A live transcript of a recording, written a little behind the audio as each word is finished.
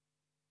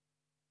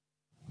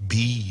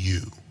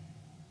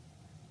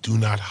Do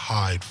not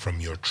hide from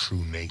your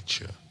true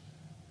nature.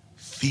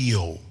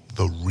 Feel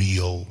the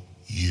real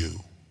you.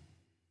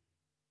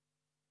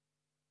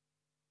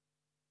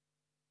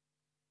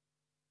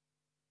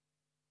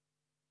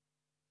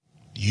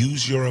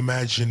 Use your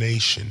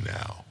imagination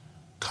now.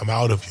 Come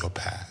out of your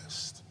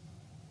past.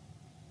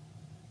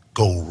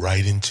 Go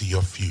right into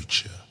your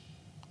future.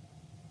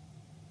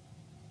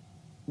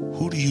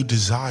 Who do you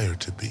desire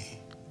to be?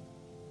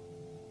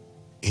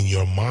 In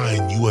your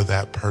mind, you are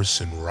that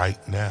person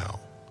right now.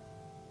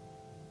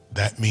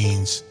 That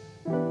means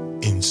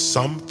in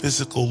some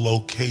physical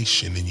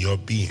location in your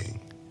being,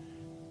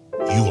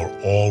 you are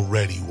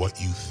already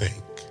what you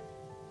think.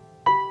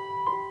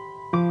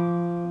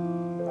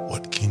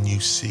 What can you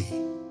see?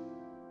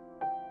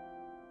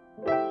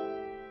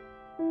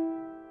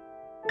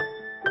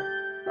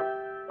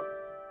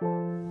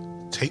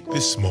 Take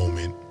this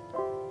moment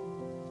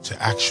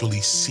to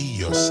actually see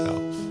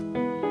yourself.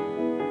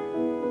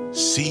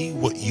 See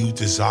what you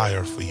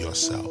desire for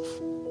yourself.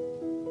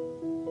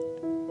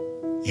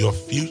 Your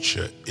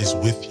future is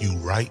with you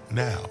right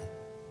now.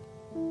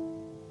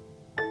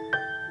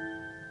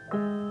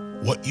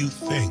 What you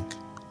think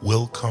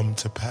will come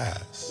to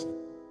pass.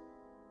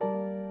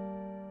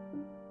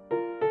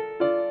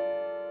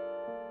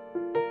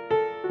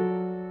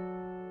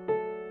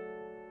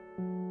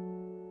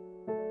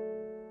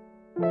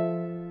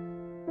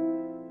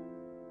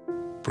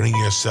 Bring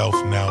yourself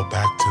now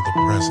back to the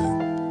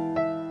present.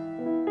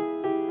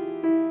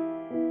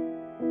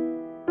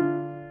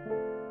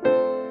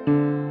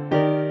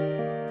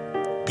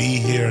 Be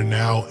here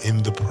now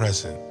in the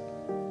present.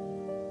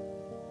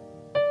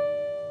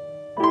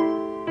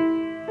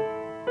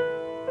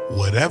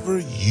 Whatever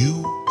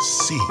you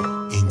see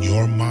in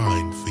your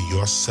mind for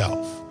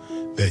yourself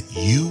that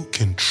you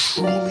can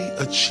truly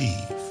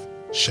achieve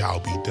shall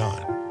be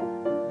done.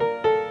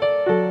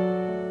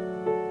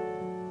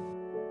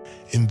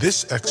 In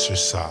this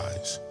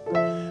exercise,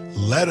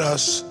 let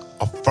us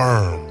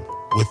affirm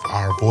with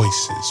our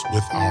voices,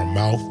 with our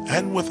mouth,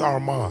 and with our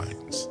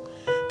minds,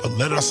 but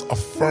let us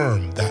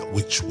affirm that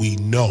which we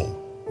know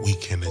we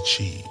can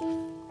achieve.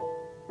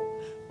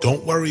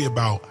 Don't worry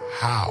about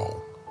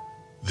how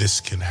this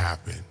can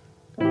happen.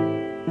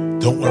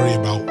 Don't worry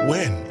about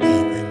when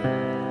even.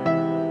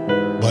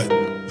 But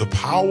the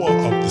power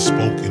of the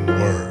spoken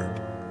word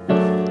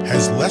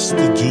has less to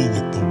do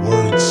with the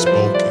words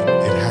spoken.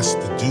 It has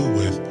to do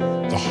with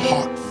the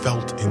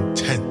heartfelt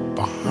intent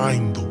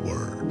behind the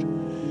word,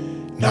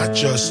 not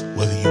just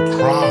whether you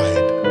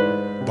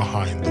cried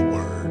behind the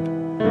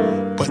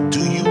word, but do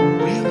you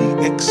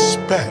really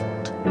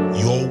expect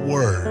your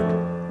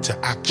word to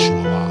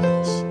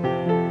actualize?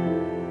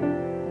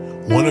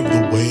 One of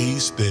the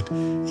ways that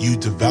you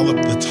develop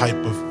the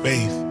type of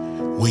faith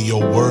where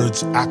your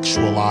words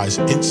actualize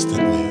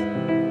instantly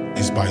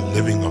is by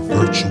living a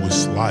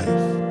virtuous life.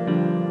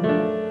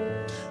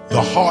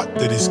 The heart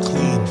that is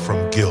clean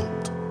from guilt,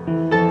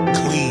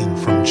 clean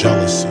from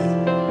jealousy,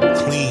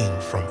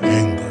 clean from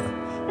anger,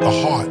 the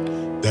heart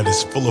that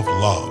is full of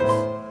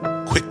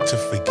love, quick to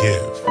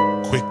forgive,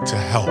 quick to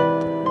help,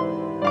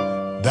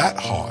 that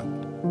heart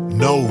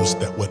knows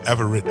that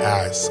whatever it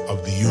asks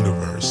of the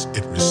universe,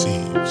 it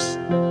receives.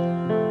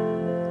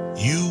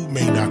 You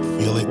may not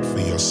feel it for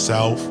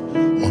yourself,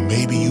 or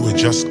maybe you are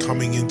just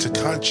coming into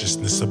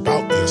consciousness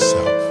about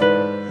yourself,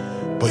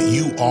 but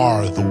you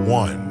are the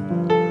one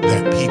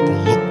that people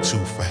look to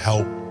for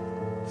help,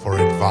 for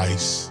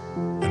advice,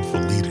 and for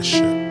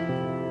leadership.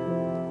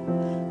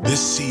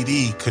 This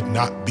CD could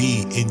not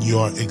be in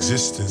your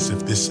existence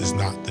if this is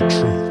not the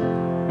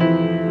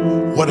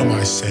truth. What am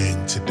I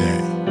saying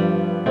today?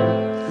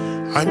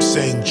 I'm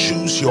saying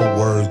choose your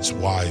words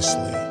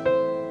wisely.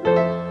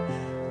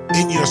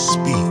 In your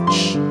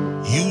speech,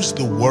 use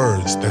the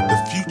words that the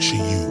future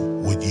you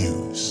would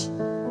use.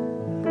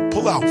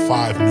 Pull out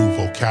 5 new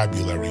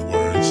vocabulary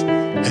words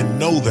and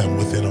know them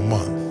within a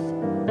month,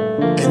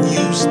 and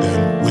use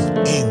them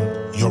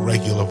within your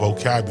regular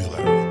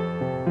vocabulary.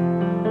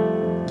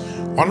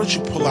 Why don't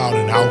you pull out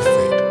an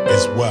outfit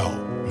as well?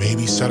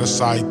 Maybe set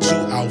aside 2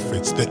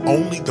 outfits that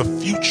only the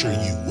future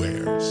you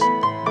wears.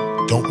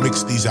 Don't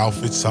mix these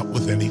outfits up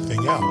with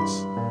anything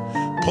else.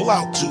 Pull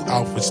out 2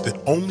 outfits that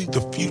only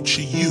the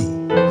future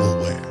you will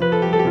wear.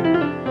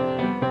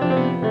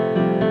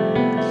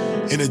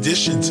 In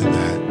addition to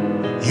that,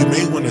 you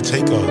may want to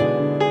take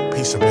a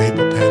piece of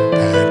paper, pen,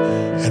 pad,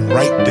 and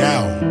write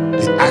down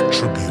the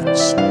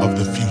attributes of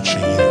the future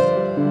you.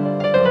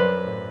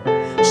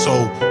 So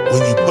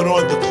when you put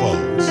on the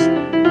clothes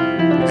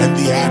and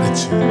the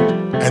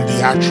attitude and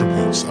the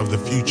attributes of the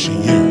future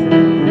you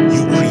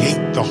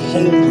create the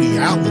whole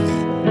reality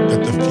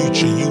that the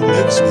future you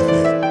lives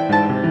within.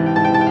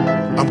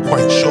 I'm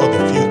quite sure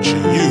the future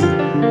you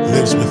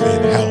lives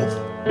within health,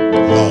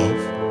 love,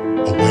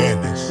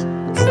 awareness,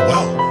 and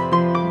wealth.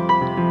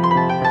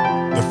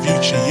 The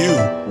future you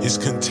is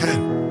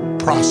content,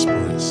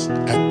 prosperous,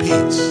 at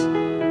peace.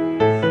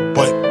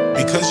 But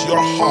because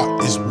your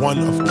heart is one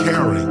of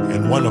caring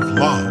and one of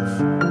love,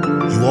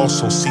 you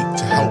also seek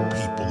to help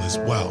people as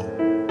well.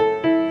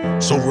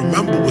 So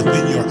remember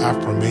within your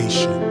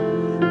affirmation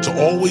to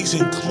always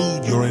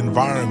include your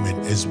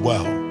environment as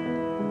well.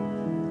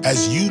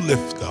 As you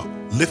lift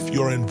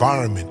your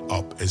environment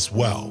up as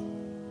well.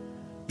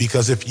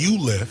 Because if you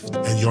lift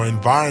and your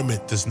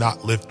environment does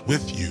not lift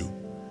with you,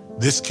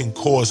 this can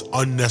cause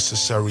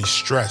unnecessary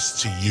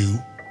stress to you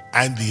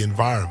and the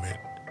environment.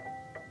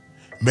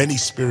 Many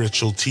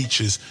spiritual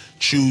teachers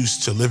choose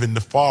to live in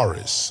the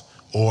forest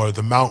or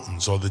the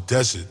mountains or the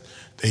desert.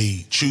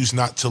 They choose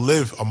not to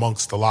live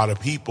amongst a lot of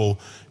people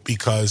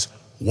because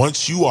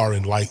once you are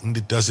enlightened,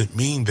 it doesn't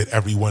mean that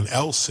everyone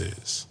else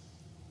is.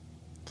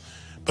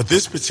 But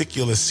this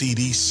particular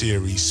CD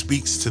series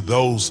speaks to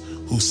those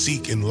who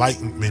seek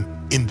enlightenment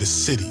in the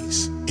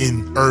cities,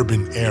 in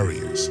urban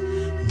areas,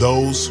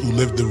 those who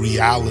live the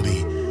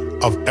reality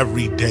of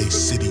everyday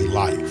city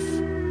life.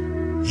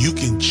 You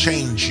can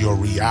change your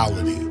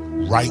reality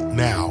right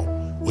now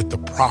with the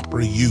proper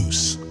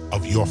use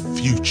of your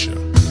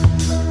future.